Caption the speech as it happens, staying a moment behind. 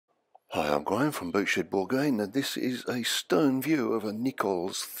Hi, I'm Graham from Boatshed Bourgogne, and this is a stern view of a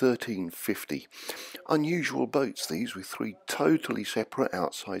Nicols 1350. Unusual boats these, with three totally separate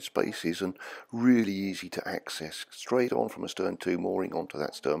outside spaces and really easy to access. Straight on from a stern 2 mooring onto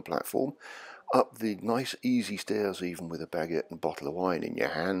that stern platform, up the nice easy stairs even with a baguette and bottle of wine in your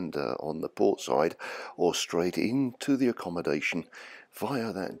hand on the port side, or straight into the accommodation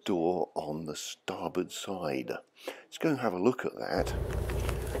via that door on the starboard side. Let's go and have a look at that.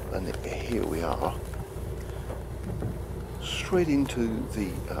 And here we are, straight into the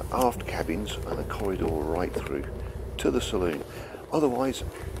aft cabins and a corridor right through to the saloon. Otherwise,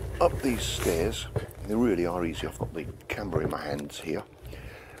 up these stairs, they really are easy. I've got the camera in my hands here,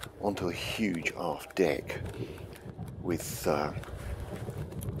 onto a huge aft deck with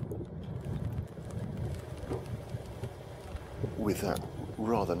that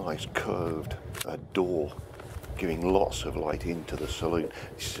rather nice curved door, giving lots of light into the saloon.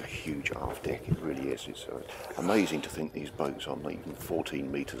 This is a huge aft deck, it really is. It's amazing to think these boats are not even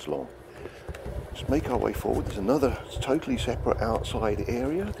 14 metres long. Let's make our way forward. There's another totally separate outside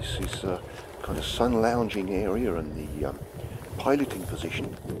area. This is a kind of sun lounging area and the piloting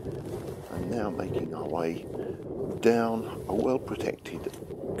position. And now making our way down a well protected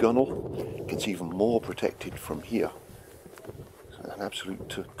gunnel. It's even more protected from here. An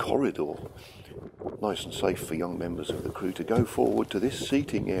absolute corridor, nice and safe for young members of the crew to go forward to this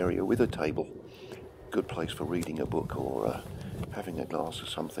seating area with a table. Good place for reading a book or having a glass of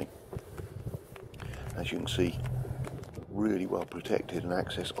something. As you can see, really well protected and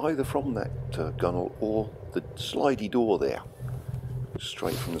access either from that gunnel or the slidey door there,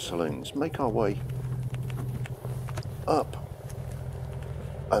 straight from the saloon. Let's make our way up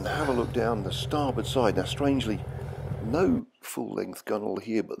and have a look down the starboard side. Now strangely, no full-length gunnel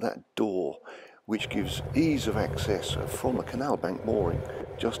here, but that door which gives ease of access from a canal bank mooring,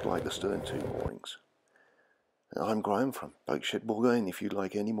 just like the stern 2 moorings. I'm Graham from Boatshed Bourgogne. If you'd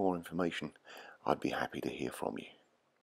like any more information, I'd be happy to hear from you.